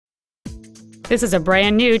This is a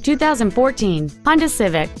brand new 2014 Honda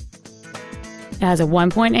Civic. It has a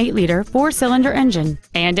 1.8-liter four-cylinder engine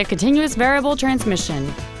and a continuous variable transmission.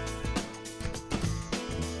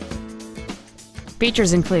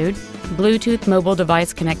 Features include Bluetooth mobile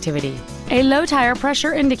device connectivity, a low tire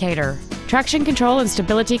pressure indicator, traction control and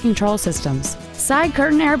stability control systems, side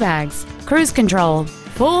curtain airbags, cruise control,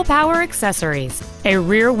 full power accessories, a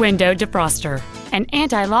rear window defroster, an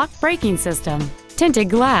anti-lock braking system, tinted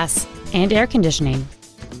glass, and air conditioning.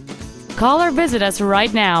 Call or visit us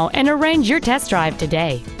right now and arrange your test drive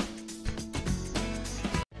today.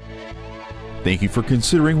 Thank you for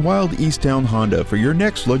considering Wild Easttown Honda for your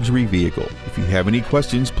next luxury vehicle. If you have any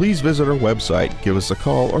questions, please visit our website, give us a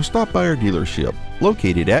call, or stop by our dealership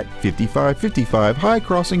located at 5555 High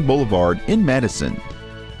Crossing Boulevard in Madison.